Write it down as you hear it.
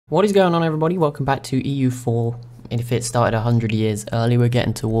What is going on, everybody? Welcome back to EU4. And if it started 100 years early, we're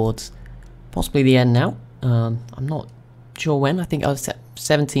getting towards possibly the end now. I'm not sure when. I think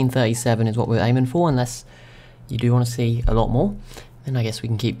 1737 is what we're aiming for, unless you do want to see a lot more. Then I guess we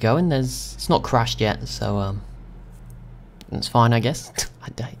can keep going. It's not crashed yet, so it's fine, I guess.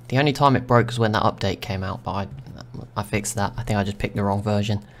 The only time it broke was when that update came out, but I fixed that. I think I just picked the wrong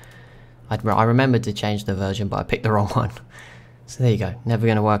version. I remembered to change the version, but I picked the wrong one. So there you go, never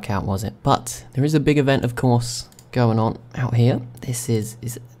going to work out, was it? But there is a big event, of course, going on out here. This is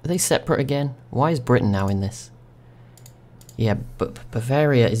are they separate again? Why is Britain now in this? Yeah, but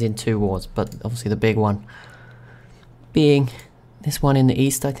Bavaria is in two wars, but obviously the big one being this one in the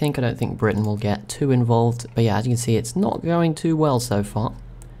east, I think. I don't think Britain will get too involved. But yeah, as you can see, it's not going too well so far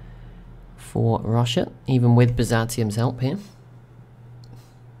for Russia, even with Byzantium's help here.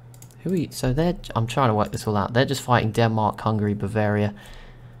 So I'm trying to work this all out. They're just fighting Denmark, Hungary, Bavaria.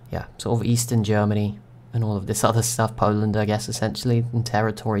 Yeah, sort of Eastern Germany and all of this other stuff. Poland, I guess, essentially, in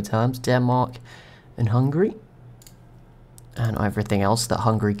territory terms. Denmark and Hungary. And everything else that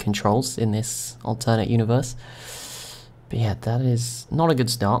Hungary controls in this alternate universe. But yeah, that is not a good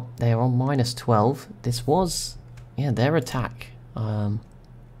start. They are on -12. This was, yeah, their attack. Who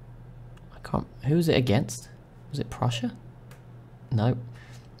was it against? Was it Prussia? No.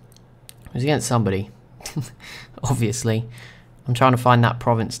 It was against somebody, obviously. I'm trying to find that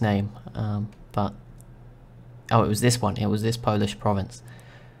province name, but... Oh, it was this one. It was this Polish province.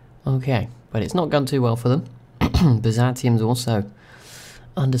 Okay, but it's not gone too well for them. Byzantium's also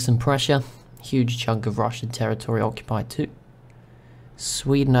under some pressure. Huge chunk of Russian territory occupied too.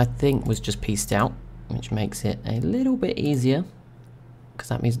 Sweden, I think, was just pieced out, which makes it a little bit easier, because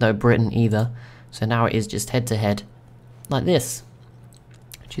that means no Britain either. So now it is just head-to-head, like this.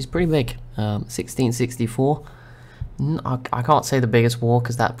 Which is pretty big. 1664. I can't say the biggest war,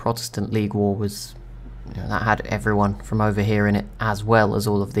 because that Protestant League war was, you know, that had everyone from over here in it as well as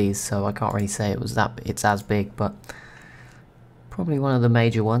all of these, so I can't really say it's as big, but probably one of the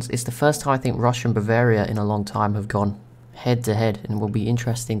major ones. It's the first time I think Russia and Bavaria in a long time have gone head to head, and it will be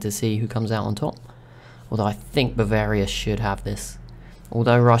interesting to see who comes out on top. Although I think Bavaria should have this.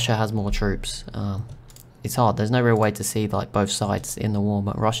 Although Russia has more troops. It's hard. There's no real way to see like both sides in the war,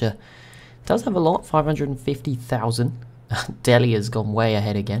 but Russia does have a lot, 550,000. Delhi has gone way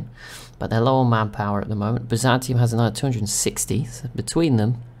ahead again, but they're low on manpower at the moment. Byzantium has another 260, so between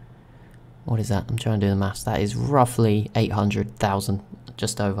them, what is that? I'm trying to do the maths. That is roughly 800,000,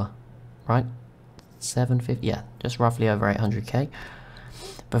 just over, right? 750, yeah, just roughly over 800k.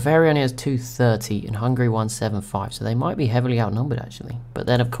 Bavaria only has 230 and Hungary 175, so they might be heavily outnumbered actually. But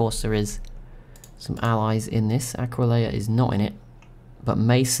then of course there is some allies in this. Aquileia is not in it, but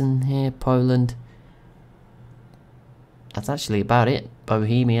Mason here, Poland. That's actually about it.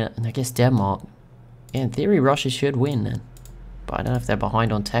 Bohemia, and I guess Denmark. Yeah, in theory Russia should win then, but I don't know if they're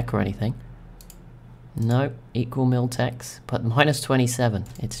behind on tech or anything. No, equal mil techs, but -27.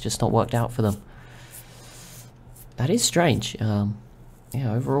 It's just not worked out for them. That is strange. Yeah,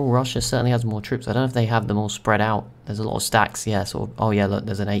 overall Russia certainly has more troops. I don't know if they have them all spread out. There's a lot of stacks, yeah, sort of. Oh yeah, look,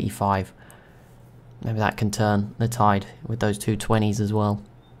 there's an 85. Maybe that can turn the tide with those two 20s as well,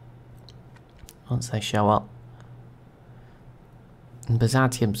 once they show up. And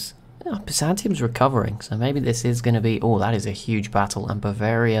Byzantium's recovering, so maybe this is going to be... Oh, that is a huge battle, and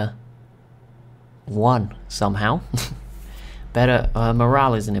Bavaria won somehow. Better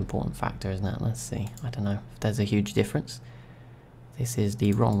morale is an important factor, isn't it? Let's see. I don't know if there's a huge difference. This is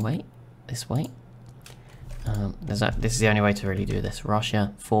the wrong way. This way. This is the only way to really do this.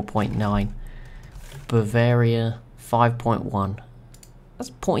 Russia 4.9. Bavaria 5.1. That's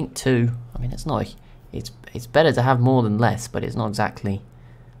 0.2. I mean, it's not. It's better to have more than less, but it's not exactly.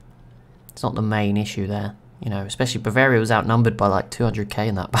 It's not the main issue there, you know. Especially Bavaria was outnumbered by like 200k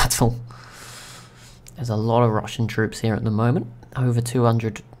in that battle. There's a lot of Russian troops here at the moment. Over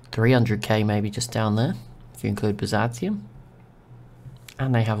 200, 300k maybe just down there, if you include Byzantium.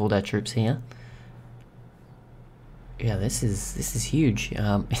 And they have all their troops here. Yeah, this is huge.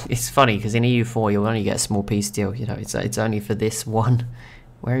 It's funny because in EU4 you'll only get a small peace deal. You know, it's only for this one.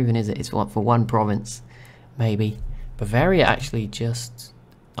 Where even is it? It's for one province, maybe. Bavaria actually just.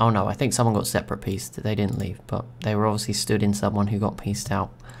 Oh no, I think someone got separate peaced. They didn't leave, but they were obviously stood in someone who got pieced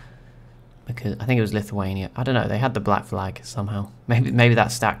out. Because I think it was Lithuania. I don't know. They had the black flag somehow. Maybe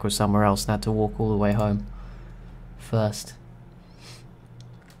that stack was somewhere else and had to walk all the way home first.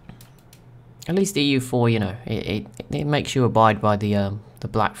 At least EU4, you know, it makes you abide by the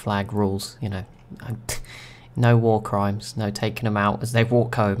black flag rules, you know. No war crimes, no taking them out as they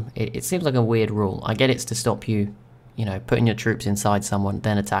walk home. It seems like a weird rule. I get it's to stop you you know, putting your troops inside someone,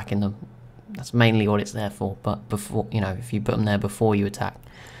 then attacking them. That's mainly what it's there for. But before, you know, if you put them there before you attack.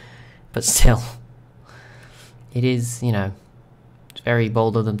 But still, it is, you know, it's very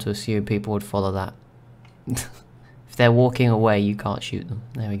bold of them to assume people would follow that. If they're walking away, you can't shoot them.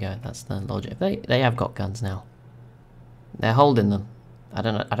 There we go. That's the logic. They have got guns now. They're holding them. I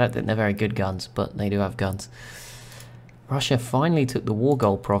don't know. I don't think they're very good guns, but they do have guns. Russia finally took the War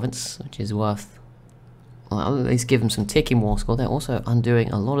Gold province, which is worth, well, at least give them some ticking war score. They're also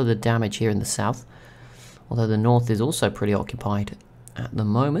undoing a lot of the damage here in the south, although the north is also pretty occupied at the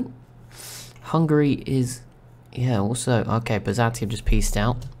moment. Hungary is, yeah, also, okay, Byzantium just pieced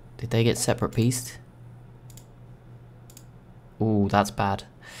out. Did they get separate pieced? Ooh, that's bad.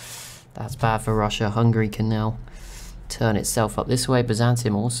 That's bad for Russia. Hungary can now turn itself up this way.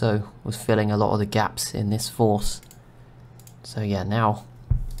 Byzantium also was filling a lot of the gaps in this force. So yeah, now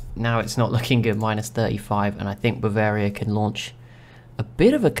it's not looking good, minus 35, and I think Bavaria can launch a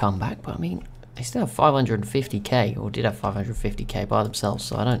bit of a comeback, but I mean, they still have 550k, or did have 550k by themselves,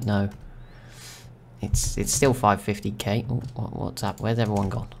 so I don't know. It's still 550k. Oh, what's up? Where's everyone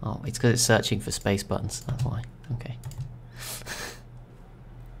gone? Oh, it's because it's searching for space buttons, that's why. Okay.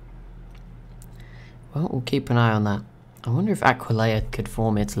 Well, we'll keep an eye on that. I wonder if Aquileia could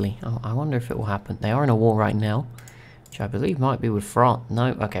form Italy. Oh, I wonder if it will happen. They are in a war right now, which I believe might be with France. No,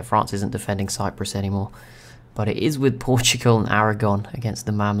 okay, France isn't defending Cyprus anymore. But it is with Portugal and Aragon against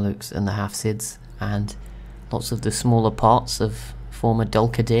the Mamluks and the Hafsids, and lots of the smaller parts of former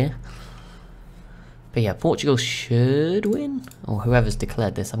Dulkadir. But yeah, Portugal should win, or whoever's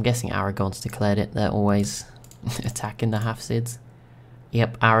declared this. I'm guessing Aragon's declared it. They're always attacking the Hafsids.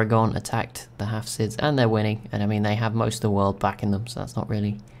 Yep, Aragon attacked the Hafsids, and they're winning. And I mean, they have most of the world backing them, so that's not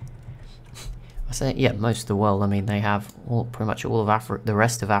really... I say, yeah, most of the world. I mean, they have pretty much all of Africa. The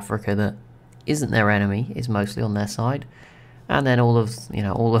rest of Africa that isn't their enemy is mostly on their side. And then all of, you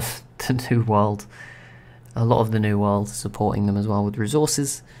know, all of the New World, a lot of the New World supporting them as well with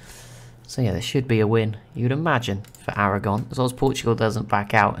resources. So yeah, there should be a win, you'd imagine, for Aragon, as long as Portugal doesn't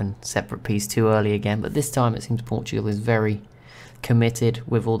back out and separate peace too early again. But this time it seems Portugal is very committed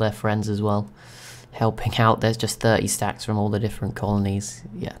with all their friends as well, helping out. There's just 30 stacks from all the different colonies.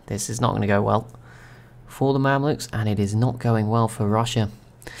 Yeah, this is not going to go well for the Mamluks, and it is not going well for Russia.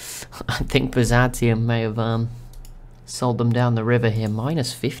 I think Byzantium may have sold them down the river here.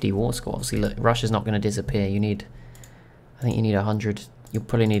 Minus 50 war score. Obviously, look, Russia's not going to disappear. You need, I think you need 100. You'll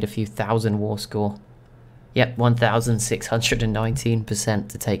probably need a few thousand war score. Yep, 1,619%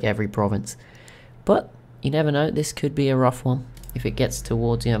 to take every province. But you never know. This could be a rough one. If it gets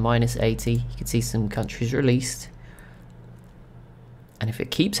towards, you know, minus 80, you could see some countries released. And if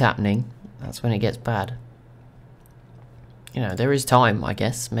it keeps happening, that's when it gets bad. You know, there is time, I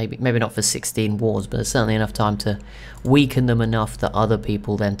guess. Maybe not for 16 wars, but there's certainly enough time to weaken them enough that other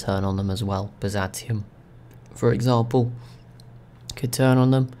people then turn on them as well. Byzantium, for example, could turn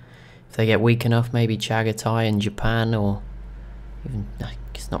on them. If they get weak enough, maybe Chagatai in Japan, or even, I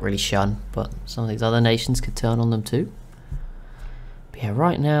guess not really Shun, but some of these other nations could turn on them too. But yeah,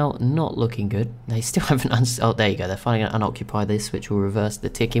 right now, not looking good. They still haven't, oh, there you go, they're finally going to unoccupy this, which will reverse the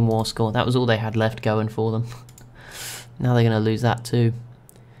ticking war score. That was all they had left going for them. Now they're going to lose that too.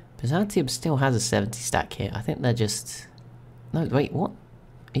 Byzantium still has a 70 stack here. I think they're just... No, wait, what?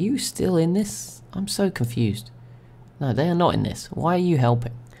 Are you still in this? I'm so confused. No, they are not in this. Why are you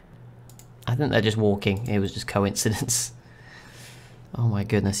helping? I think they're just walking. It was just coincidence. Oh my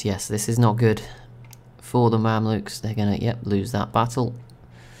goodness, yes, this is not good for the Mamluks. They're going to, yep, lose that battle.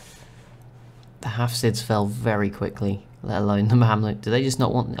 The Hafsids fell very quickly, let alone the Mamluk. Do they just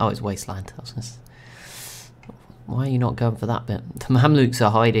not want... Oh, it's wasteland. I was gonna say. Why are you not going for that bit? The Mamluks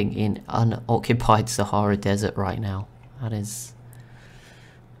are hiding in unoccupied Sahara Desert right now. That's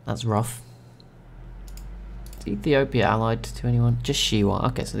rough. Is Ethiopia allied to anyone? Just Shiwa.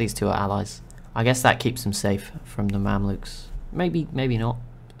 Okay, so these two are allies. I guess that keeps them safe from the Mamluks. Maybe not.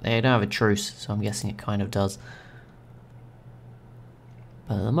 They don't have a truce, so I'm guessing it kind of does.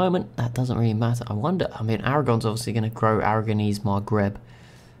 But at the moment, that doesn't really matter. I wonder, I mean, Aragon's obviously going to grow Aragonese Maghreb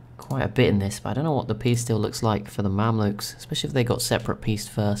quite a bit in this, but I don't know what the peace still looks like for the Mamluks, especially if they got separate peace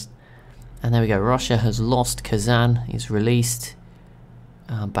first. And there we go, Russia has lost Kazan, is released.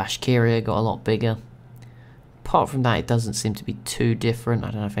 Bashkiria got a lot bigger. Apart from that, it doesn't seem to be too different. I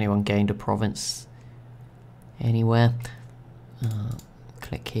don't know if anyone gained a province anywhere.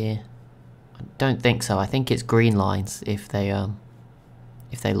 Click here. I don't think so. I think it's green lines if they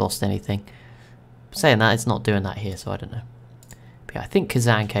lost anything. Saying that, it's not doing that here, so I don't know. But yeah, I think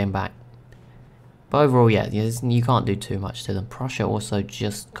Kazan came back. But overall, yeah, you can't do too much to them. Prussia also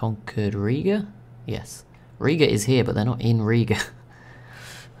just conquered Riga. Yes. Riga is here, but they're not in Riga.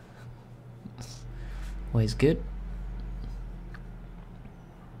 Always good.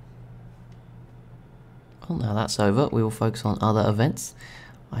 Well, now that's over, we will focus on other events.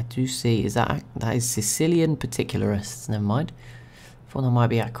 I do see, that is Sicilian particularists, never mind. I thought that might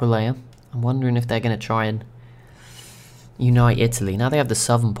be Aquileia. I'm wondering if they're going to try and unite Italy. Now they have the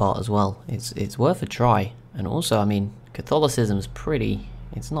southern part as well. It's worth a try. And also, I mean, Catholicism's pretty,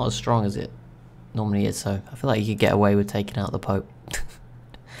 it's not as strong as it normally is, so I feel like you could get away with taking out the Pope.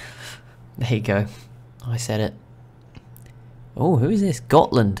 There you go. I said it. Oh, who is this?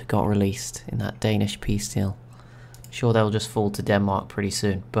 Gotland got released in that Danish peace deal. Sure, they'll just fall to Denmark pretty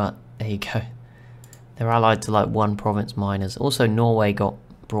soon, but there you go. They're allied to like one province minors. Also, Norway got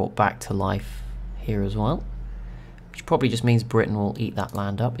brought back to life here as well, which probably just means Britain will eat that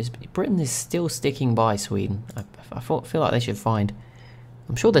land up. Britain is still sticking by Sweden. I feel like they should find...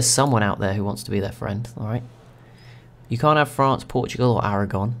 I'm sure there's someone out there who wants to be their friend, alright? You can't have France, Portugal or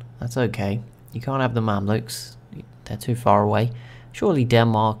Aragon. That's okay. You can't have the Mamluks. They're too far away. Surely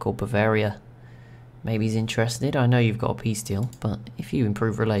Denmark or Bavaria maybe is interested. I know you've got a peace deal, but if you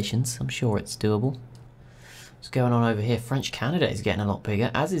improve relations, I'm sure it's doable. What's going on over here? French Canada is getting a lot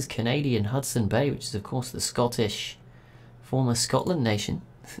bigger, as is Canadian Hudson Bay, which is of course the Scottish former Scotland nation.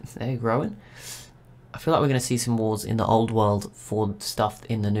 They're growing. I feel like we're going to see some wars in the old world for stuff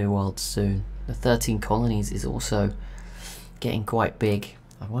in the new world soon. The 13 colonies is also getting quite big.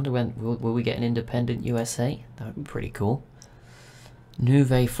 I wonder when will we get an independent USA? That would be pretty cool.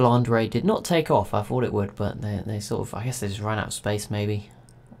 Nouvelle Flandre did not take off. I thought it would, but they sort of, I guess they just ran out of space maybe.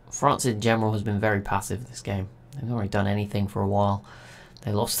 France in general has been very passive this game. They've not really done anything for a while.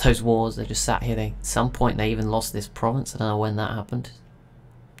 They lost those wars. They just sat here. At some point they even lost this province. I don't know when that happened.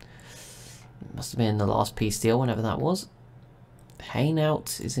 It must have been the last peace deal, whenever that was.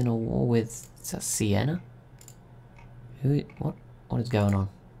 Hainaut is in a war with, is that Siena? What is going on?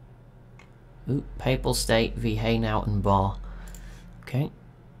 Ooh, Papal State v Hainaut and Bar. Okay.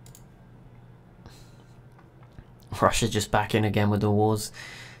 Russia just back in again with the wars,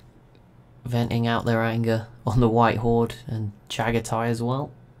 venting out their anger on the White Horde and Chagatai as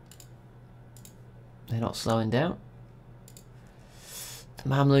well. They're not slowing down. The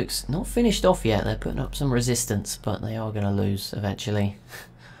Mamluks not finished off yet. They're putting up some resistance, but they are going to lose eventually.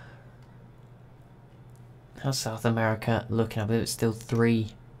 How's South America looking? I believe it's still 3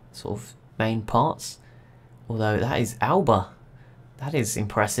 sort of main parts. Although that is Alba. That is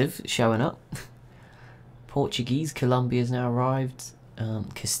impressive, showing up. Portuguese Colombia's now arrived.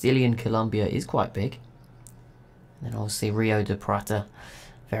 Castilian Colombia is quite big. And then obviously Rio de Prata,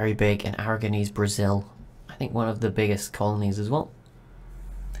 very big. And Aragonese Brazil, I think one of the biggest colonies as well.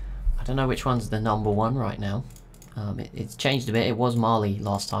 I don't know which one's the #1 right now. It's changed a bit. It was Mali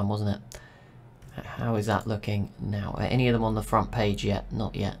last time, wasn't it? How is that looking now? Are any of them on the front page yet?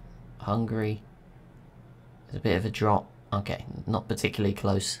 Not yet. Hungary. There's a bit of a drop. Okay, not particularly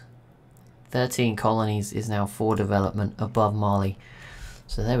close. 13 colonies is now for development above Mali.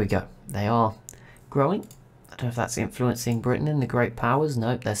 So there we go. They are growing. I don't know if that's influencing Britain in the great powers.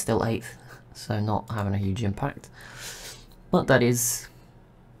 Nope, they're still 8th. So not having a huge impact. But that is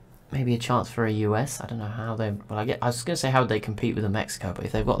maybe a chance for a US. I don't know how they... Well, I was going to say how they compete with the Mexico, but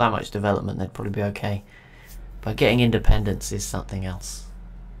if they've got that much development, they'd probably be okay. But getting independence is something else.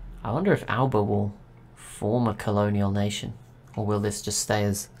 I wonder if Alba will form a colonial nation, or will this just stay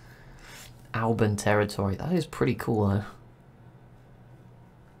as Alban territory? That is pretty cool, though.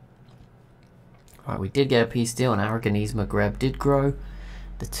 Right, we did get a peace deal, and Aragonese Maghreb did grow.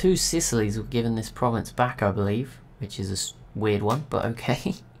 The 2 Sicilies were given this province back, I believe, which is a weird one, but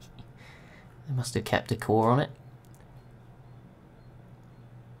okay. They must have kept a core on it.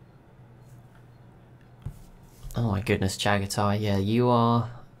 Oh my goodness, Chagatai, yeah, you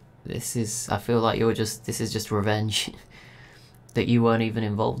are... This is... I feel like you're just... This is just revenge. That you weren't even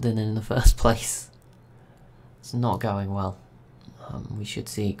involved in the first place. It's not going well. We should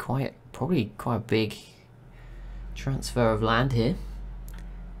see probably quite a big transfer of land here.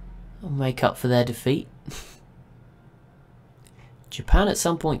 I'll make up for their defeat. Japan at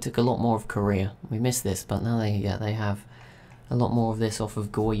some point took a lot more of Korea. We missed this, but now they have a lot more of this off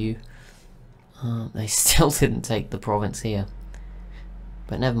of Goryeo. They still didn't take the province here.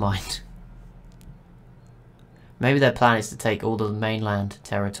 But never mind. Maybe their plan is to take all the mainland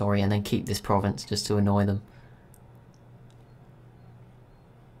territory and then keep this province just to annoy them.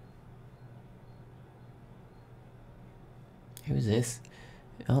 Who is this?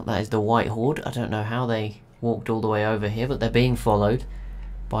 Oh, that is the White Horde. I don't know how they walked all the way over here, but they're being followed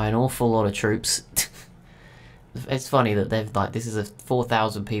by an awful lot of troops. It's funny that they've like, this is a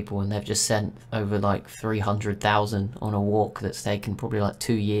 4,000 people and they've just sent over like 300,000 on a walk that's taken probably like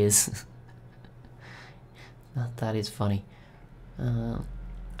 2 years. That is funny.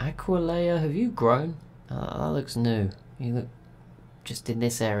 Aquilea, have you grown? That looks new. You look just in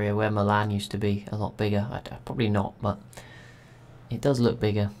this area where Milan used to be a lot bigger. Probably not, but it does look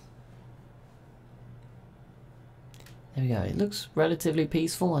bigger. There we go. It looks relatively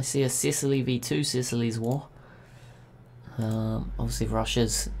peaceful. I see a Sicily v2 Sicily's war. Obviously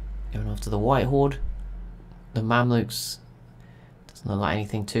Russia's going after the White Horde. The Mamluks, doesn't look like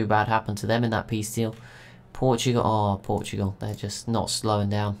anything too bad happened to them in that peace deal. Portugal, oh Portugal, they're just not slowing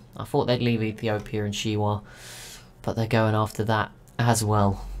down. I thought they'd leave Ethiopia and Shiwa, but they're going after that as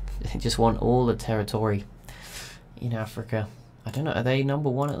well. They just want all the territory in Africa. I don't know, are they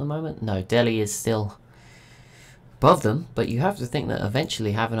 #1 at the moment? No, Delhi is still above them, but you have to think that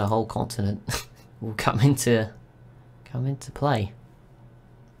eventually having a whole continent will come into play.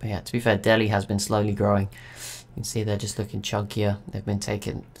 But yeah, to be fair, Delhi has been slowly growing. You can see they're just looking chunkier. They've been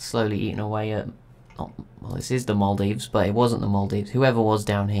slowly eaten away at, well, this is the Maldives, but it wasn't the Maldives. Whoever was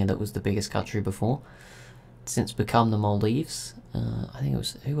down here that was the biggest country before, since become the Maldives. I think it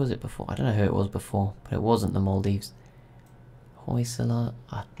was, who was it before? I don't know who it was before, but it wasn't the Maldives. Hoysala,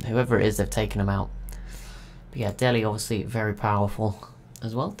 whoever it is, they've taken them out. But yeah, Delhi obviously very powerful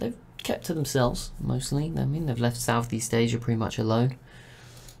as well. They've kept to themselves mostly. I mean, they've left Southeast Asia pretty much alone.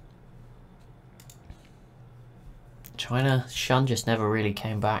 China, Shun just never really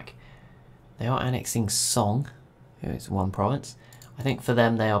came back. They are annexing Song, who is one province. I think for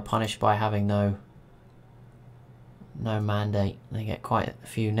them they are punished by having no mandate. They get quite a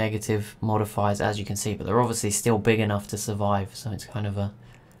few negative modifiers, as you can see, but they're obviously still big enough to survive, so it's kind of a,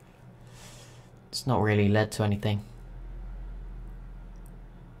 it's not really led to anything.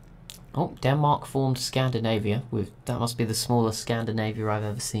 Oh, Denmark formed Scandinavia. That must be the smallest Scandinavia I've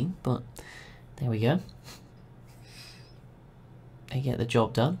ever seen, but there we go. They get the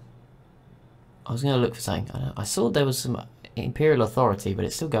job done. I was going to look for something. I saw there was some imperial authority, but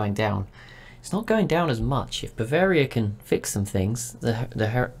it's still going down. It's not going down as much. If Bavaria can fix some things,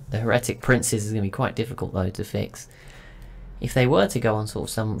 the heretic princes is going to be quite difficult though to fix. If they were to go on sort of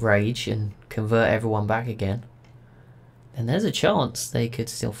some rage and convert everyone back again, then there's a chance they could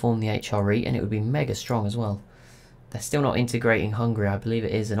still form the HRE, and it would be mega strong as well. They're still not integrating Hungary. I believe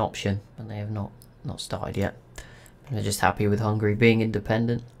it is an option, but they have not started yet. They're just happy with Hungary being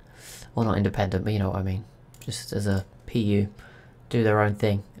independent. Well, not independent, but you know what I mean. Just as a PU, do their own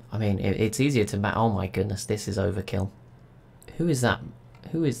thing. I mean, it's easier to oh my goodness, this is overkill. Who is that?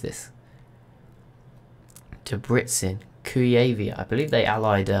 Who is this? Debrecen, Kuyavia. I believe they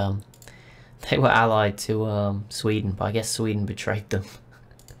allied. They were allied to Sweden, but I guess Sweden betrayed them.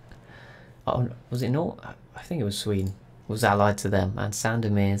 Oh, was it not? I think it was Sweden was allied to them, and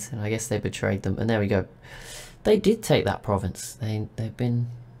Sandomier's, and I guess they betrayed them. And there we go. They did take that province. They've been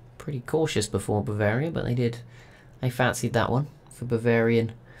pretty cautious before Bavaria, but they did. They fancied that one for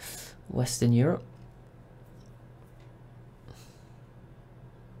Bavarian Western Europe.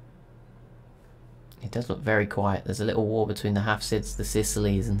 It does look very quiet. There's a little war between the Hafsids, the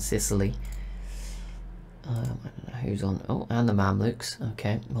Sicilies, and Sicily. I don't know who's on. Oh, and the Mamluks.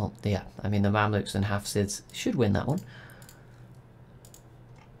 Okay, well, yeah. I mean, the Mamluks and Hafsids should win that one.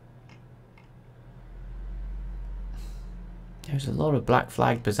 There's a lot of black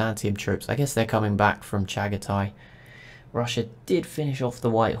flagged Byzantium troops. I guess they're coming back from Chagatai. Russia did finish off the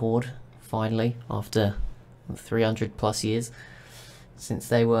White Horde, finally, after 300 plus years, since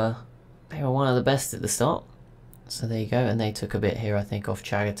they were one of the best at the start. So there you go, and they took a bit here, I think, off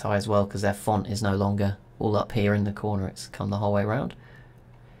Chagatai as well, because their font is no longer all up here in the corner. It's come the whole way around.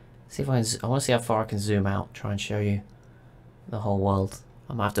 See if I want to see how far I can zoom out, try and show you the whole world.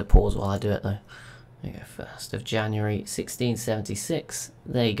 I'm gonna have to pause while I do it though. There you go, 1st of January 1676.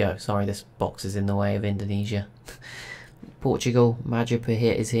 There you go. Sorry, this box is in the way of Indonesia. Portugal, Majorca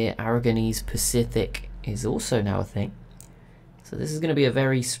here is here. Aragonese Pacific is also now a thing. So this is going to be a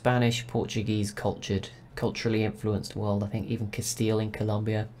very Spanish, Portuguese culturally influenced world. I think even Castile in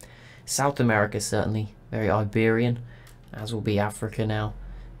Colombia. South America certainly very Iberian, as will be Africa now,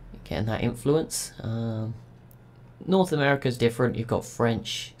 getting that influence. North America is different. You've got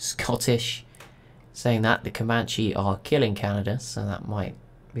French, Scottish. Saying that, the Comanche are killing Canada, so that might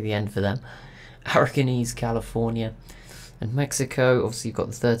be the end for them. Aragonese, California, and Mexico. Obviously you've got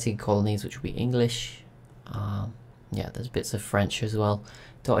the 13 colonies, which will be English. Yeah, there's bits of French as well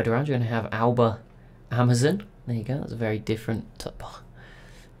dotted around. You're going to have Alba Amazon. There you go. That's a very different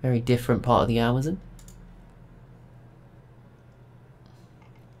part of the Amazon.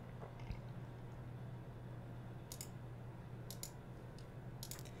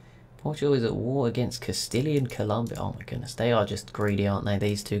 Portugal is at war against Castilian Colombia. Oh my goodness, they are just greedy, aren't they,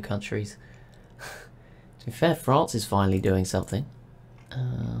 these two countries? To be fair, France is finally doing something.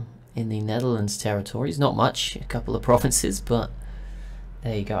 In the Netherlands territories, not much, a couple of provinces, but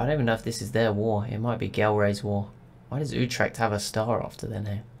there you go. I don't even know if this is their war. It might be Gelre's war. Why does Utrecht have a star after their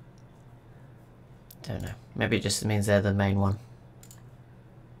name? Don't know. Maybe it just means they're the main one.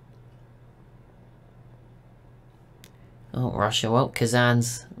 Oh, Russia. Well,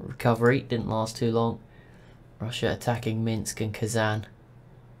 Kazan's recovery didn't last too long. Russia attacking Minsk and Kazan.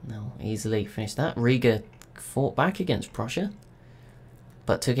 No, easily finished that. Riga fought back against Prussia,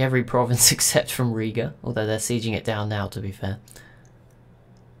 but took every province except from Riga, although they're sieging it down now, to be fair.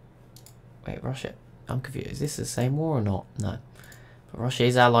 Wait, Russia? I'm confused. Is this the same war or not? No. But Russia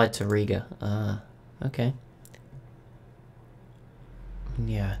is allied to Riga. Okay.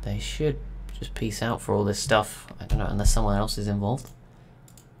 Yeah, they should just peace out for all this stuff. I don't know, unless someone else is involved.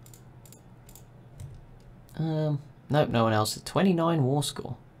 Nope, no one else. 29 war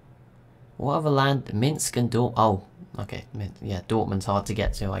score. What other land? Minsk and Dortmund. Oh, okay. Yeah, Dortmund's hard to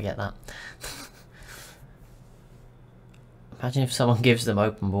get to. I get that. Imagine if someone gives them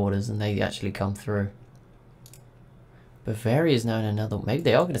open borders and they actually come through. Bavaria is now in another... Maybe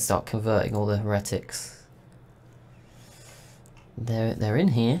they are going to start converting all the heretics. They're in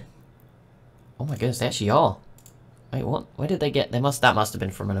here. Oh my goodness, they actually are. Wait, what? Where did they get... That must have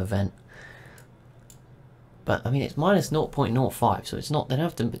been from an event. But, I mean, it's minus 0.05, so it's not... They don't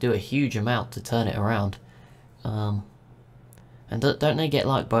have to do a huge amount to turn it around. And don't they get,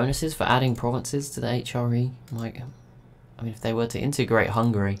 like, bonuses for adding provinces to the HRE? Like, I mean, if they were to integrate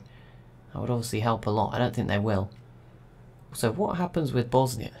Hungary, that would obviously help a lot. I don't think they will. So what happens with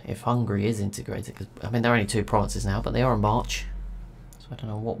Bosnia if Hungary is integrated? Because, I mean, they're only 2 provinces now, but they are in March. So I don't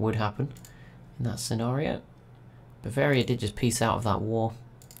know what would happen in that scenario. Bavaria did just peace out of that war.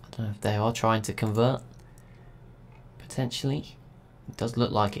 I don't know if they are trying to convert. Potentially. It does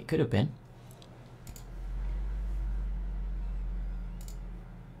look like it could have been.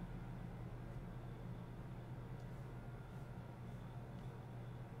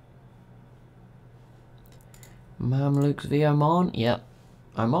 Mamluks v Oman? Yep.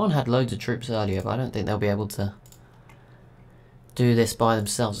 Oman had loads of troops earlier, but I don't think they'll be able to do this by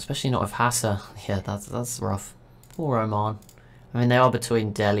themselves, especially not with Hassa. Yeah, that's rough. Poor Oman. I mean, they are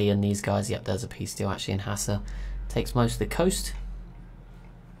between Delhi and these guys. Yep, there's a peace deal actually in Hassa. Takes most of the coast.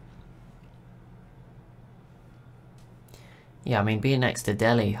 Yeah, I mean, being next to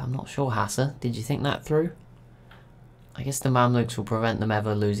Delhi, I'm not sure, Hassa. Did you think that through? I guess the Mamluks will prevent them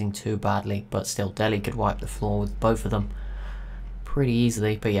ever losing too badly, but still, Delhi could wipe the floor with both of them pretty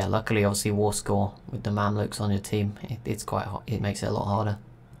easily. But yeah, luckily, obviously, war score with the Mamluks on your team, it's quite hard. It makes it a lot harder.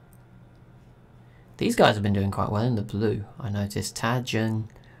 These guys have been doing quite well in the blue. I noticed Tajung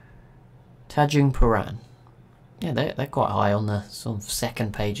Puran. Yeah, they're quite high on the sort of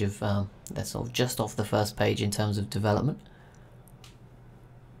second page of, they're sort of just off the first page in terms of development.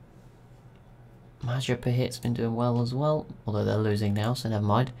 Majapahit's been doing well as well, although they're losing now, so never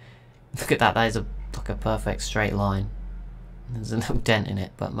mind. Look at that, that is like a perfect straight line. There's a little dent in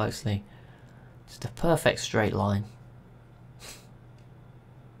it, but mostly just a perfect straight line.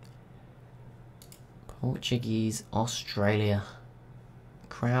 Portuguese Australia.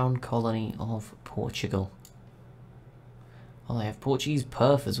 Crown Colony of Portugal. Oh, they have Portuguese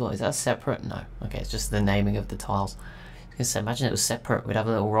Perth as well. Is that separate? No. Okay, it's just the naming of the tiles. I was going to say, imagine it was separate. We'd have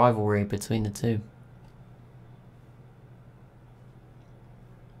a little rivalry between the two.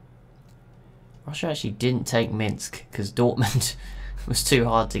 Russia actually didn't take Minsk because Dortmund was too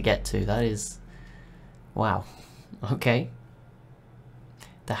hard to get to. That is... Wow. Okay.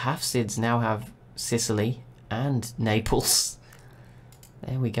 The Hafsids now have Sicily and Naples.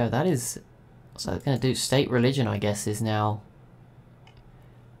 There we go. That is... So they're going to do state religion, I guess, is now...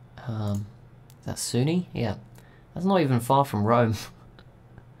 is that Sunni? Yeah. That's not even far from Rome.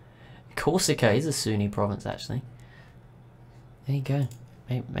 Corsica is a Sunni province, actually. There you go.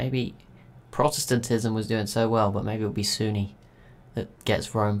 Maybe Protestantism was doing so well, but maybe it'll be Sunni that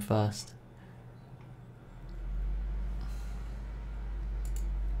gets Rome first.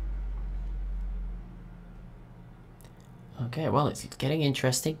 Okay, well, it's getting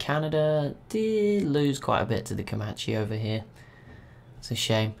interesting. Canada did lose quite a bit to the Comanche over here. It's a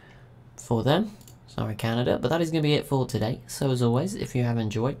shame for them. Sorry, Canada. But that is going to be it for today. So, as always, if you have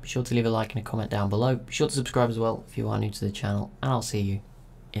enjoyed, be sure to leave a like and a comment down below. Be sure to subscribe as well if you are new to the channel. And I'll see you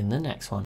in the next one.